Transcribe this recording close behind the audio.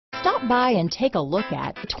Stop by and take a look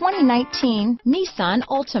at the 2019 Nissan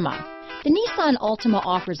Altima. The Nissan Altima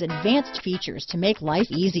offers advanced features to make life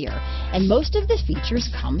easier, and most of the features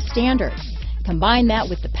come standard. Combine that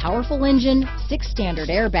with the powerful engine, 6 standard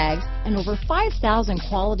airbags, and over 5,000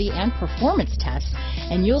 quality and performance tests,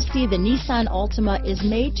 and you'll see the Nissan Altima is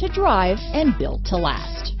made to drive and built to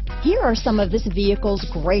last. Here are some of this vehicle's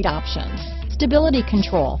great options: stability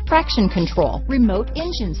control, traction control, remote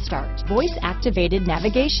engine start, voice activated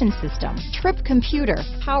navigation system, trip computer,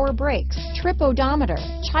 power brakes, trip odometer,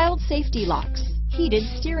 child safety locks, heated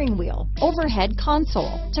steering wheel, overhead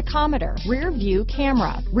console, tachometer, rear view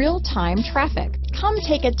camera, real-time traffic. Come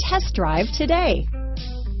take a test drive today.